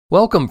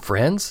Welcome,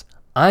 friends.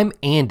 I'm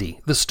Andy,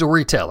 the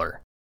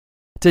storyteller.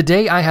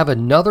 Today I have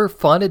another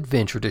fun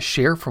adventure to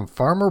share from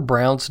Farmer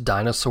Brown's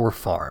Dinosaur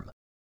Farm.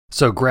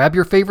 So grab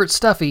your favorite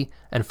stuffy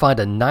and find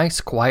a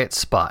nice quiet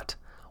spot.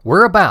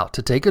 We're about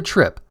to take a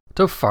trip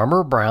to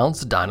Farmer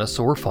Brown's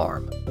Dinosaur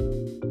Farm.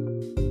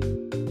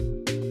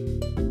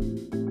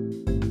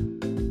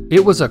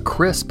 It was a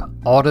crisp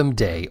autumn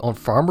day on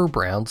Farmer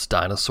Brown's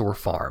Dinosaur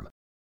Farm.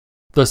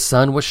 The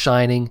sun was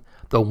shining,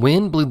 the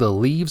wind blew the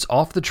leaves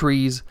off the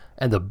trees,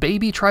 and the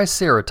baby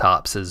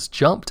Triceratopses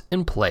jumped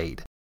and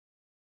played.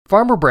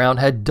 Farmer Brown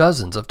had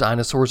dozens of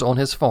dinosaurs on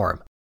his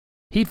farm.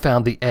 He'd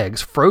found the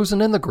eggs frozen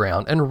in the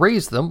ground and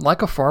raised them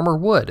like a farmer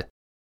would.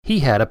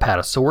 He had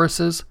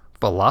Apatosauruses,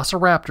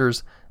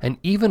 Velociraptors, and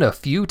even a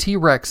few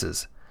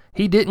T-Rexes.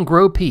 He didn't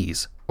grow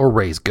peas or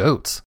raise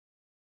goats.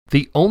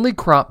 The only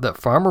crop that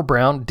Farmer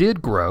Brown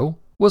did grow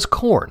was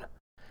corn.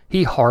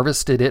 He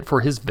harvested it for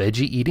his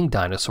veggie-eating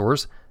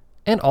dinosaurs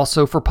and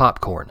also for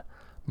popcorn.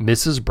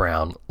 Mrs.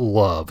 Brown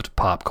loved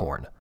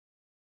popcorn.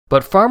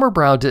 But Farmer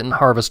Brown didn't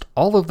harvest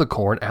all of the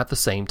corn at the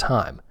same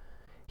time.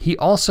 He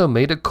also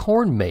made a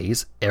corn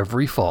maze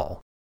every fall.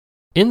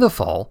 In the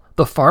fall,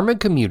 the farming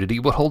community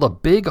would hold a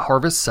big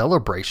harvest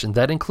celebration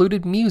that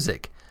included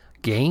music,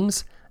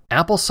 games,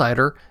 apple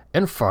cider,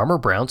 and Farmer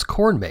Brown's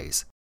corn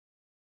maze.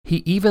 He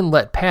even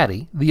let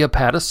Patty, the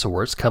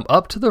Apatosaurus, come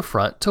up to the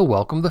front to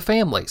welcome the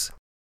families.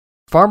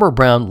 Farmer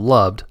Brown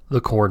loved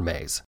the corn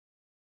maze.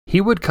 He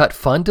would cut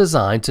fun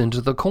designs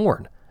into the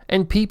corn,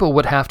 and people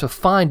would have to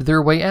find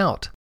their way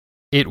out.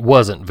 It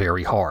wasn't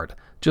very hard,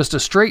 just a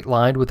straight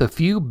line with a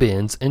few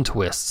bends and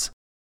twists.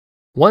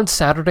 One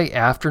Saturday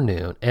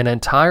afternoon, an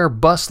entire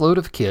busload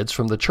of kids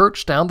from the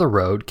church down the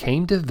road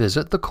came to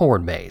visit the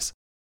corn maze.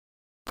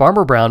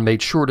 Farmer Brown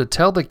made sure to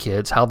tell the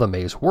kids how the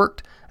maze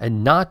worked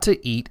and not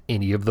to eat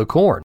any of the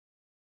corn.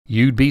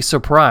 You'd be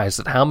surprised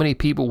at how many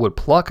people would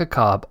pluck a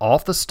cob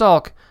off the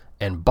stalk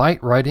and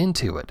bite right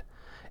into it.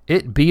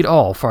 It beat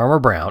all Farmer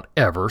Brown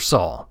ever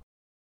saw.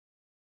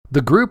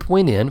 The group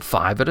went in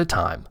 5 at a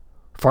time.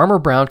 Farmer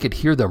Brown could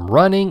hear them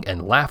running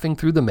and laughing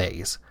through the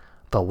maze.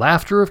 The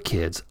laughter of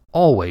kids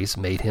always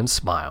made him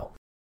smile.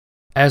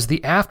 As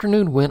the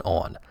afternoon went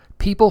on,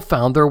 people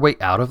found their way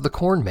out of the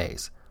corn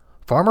maze.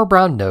 Farmer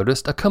Brown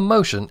noticed a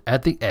commotion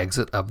at the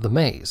exit of the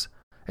maze.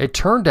 It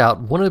turned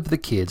out one of the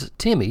kids,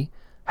 Timmy,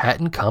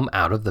 hadn't come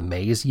out of the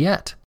maze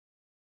yet.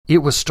 It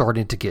was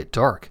starting to get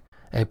dark,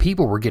 and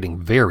people were getting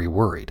very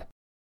worried.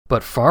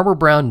 But Farmer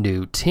Brown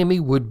knew Timmy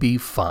would be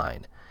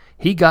fine.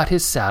 He got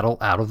his saddle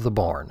out of the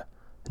barn.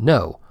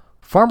 No,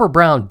 Farmer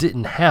Brown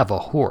didn't have a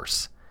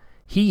horse.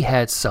 He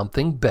had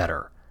something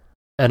better,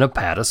 an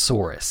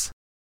Apatosaurus.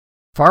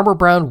 Farmer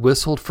Brown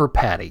whistled for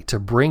Patty to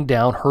bring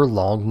down her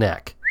long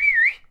neck.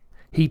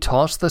 He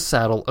tossed the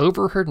saddle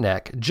over her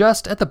neck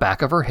just at the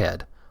back of her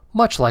head,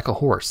 much like a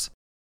horse.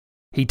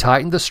 He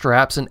tightened the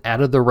straps and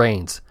added the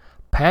reins.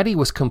 Patty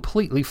was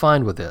completely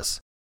fine with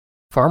this.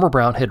 Farmer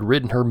Brown had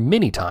ridden her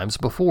many times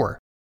before.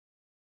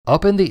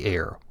 Up in the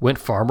air went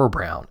Farmer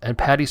Brown, and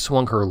Patty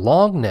swung her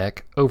long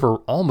neck over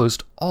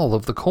almost all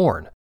of the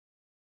corn.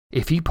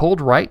 If he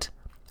pulled right,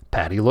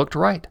 Patty looked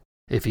right.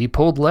 If he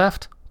pulled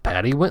left,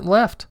 Patty went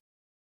left.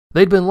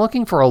 They'd been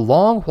looking for a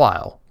long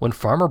while when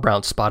Farmer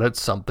Brown spotted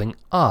something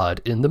odd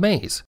in the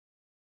maze.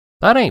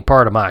 "That ain't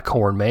part of my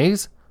corn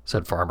maze,"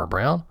 said Farmer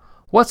Brown.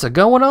 "What's a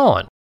going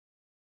on?"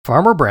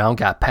 Farmer Brown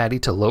got Patty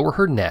to lower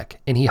her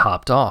neck, and he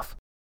hopped off.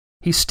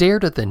 He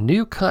stared at the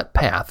new cut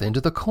path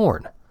into the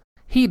corn.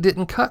 He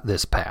didn't cut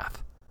this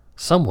path.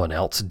 Someone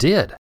else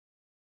did.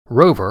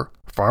 Rover,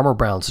 Farmer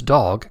Brown's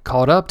dog,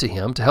 caught up to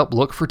him to help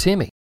look for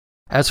Timmy.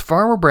 As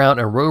Farmer Brown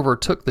and Rover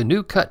took the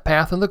new cut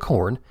path in the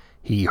corn,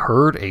 he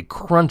heard a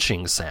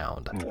crunching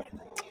sound.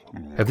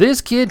 "If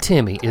this kid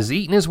Timmy is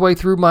eating his way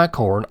through my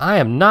corn, I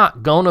am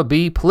not gonna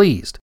be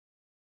pleased."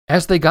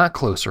 As they got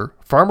closer,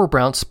 Farmer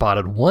Brown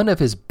spotted one of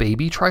his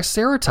baby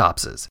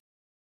Triceratopses.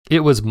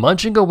 It was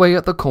munching away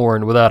at the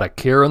corn without a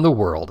care in the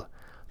world.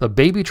 The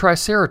baby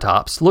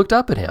Triceratops looked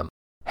up at him.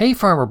 "Hey,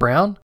 Farmer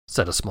Brown,"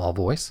 said a small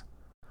voice.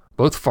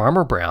 Both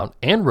Farmer Brown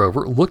and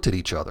Rover looked at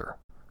each other.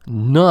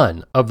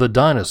 None of the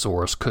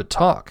dinosaurs could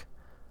talk.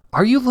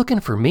 "Are you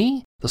looking for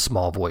me?" the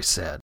small voice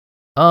said.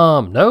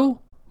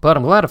 No, but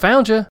I'm glad I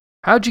found you.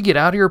 How'd you get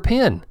out of your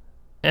pen?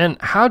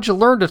 And how'd you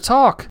learn to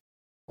talk?"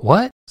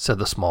 "What?" said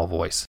the small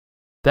voice.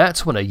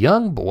 That's when a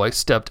young boy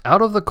stepped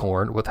out of the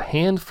corn with a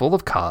handful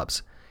of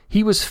cobs.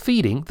 He was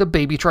feeding the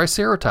baby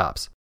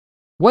Triceratops.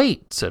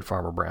 "Wait," said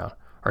Farmer Brown.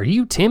 "Are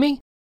you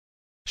Timmy?"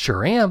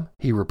 "Sure am,"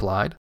 he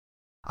replied.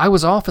 "I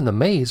was off in the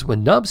maze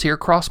when Nubs here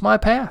crossed my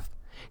path.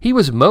 He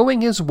was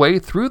mowing his way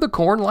through the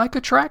corn like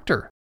a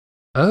tractor."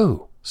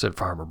 "Oh," said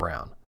Farmer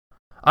Brown.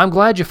 "I'm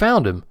glad you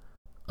found him.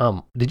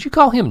 Did you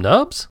call him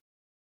Nubs?"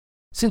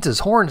 "Since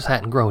his horns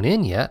hadn't grown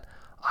in yet,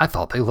 I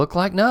thought they looked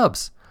like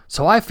nubs,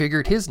 so I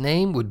figured his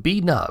name would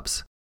be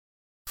Nubs."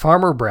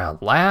 Farmer Brown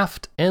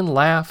laughed and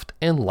laughed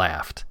and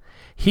laughed.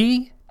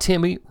 He,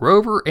 Timmy,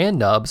 Rover, and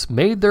Nubs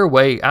made their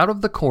way out of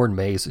the corn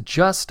maze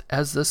just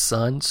as the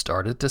sun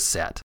started to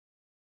set.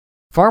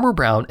 Farmer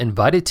Brown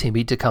invited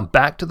Timmy to come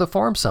back to the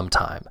farm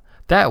sometime.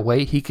 That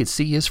way he could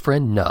see his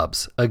friend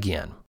Nubs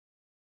again.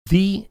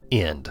 The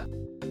end.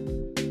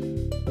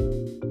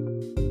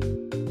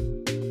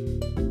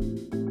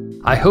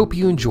 I hope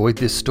you enjoyed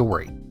this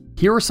story.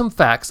 Here are some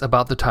facts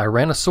about the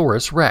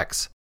Tyrannosaurus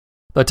rex.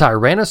 The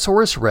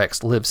Tyrannosaurus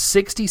rex lived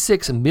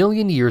 66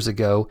 million years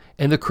ago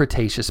in the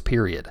Cretaceous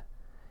period.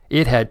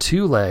 It had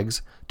 2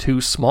 legs,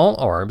 2 small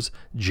arms,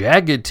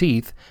 jagged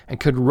teeth, and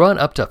could run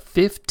up to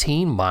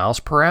 15 miles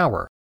per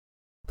hour.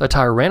 The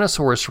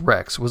Tyrannosaurus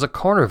rex was a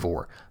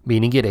carnivore,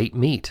 meaning it ate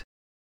meat.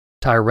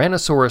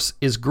 Tyrannosaurus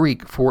is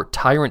Greek for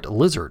tyrant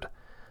lizard.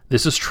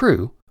 This is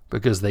true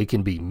because they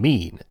can be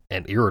mean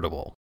and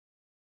irritable.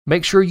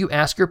 Make sure you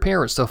ask your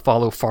parents to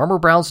follow Farmer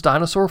Brown's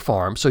Dinosaur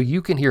Farm so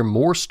you can hear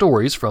more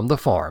stories from the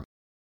farm.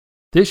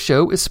 This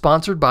show is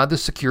sponsored by The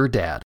Secure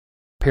Dad.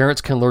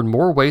 Parents can learn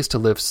more ways to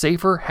live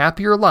safer,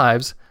 happier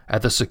lives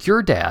at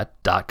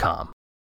thesecuredad.com.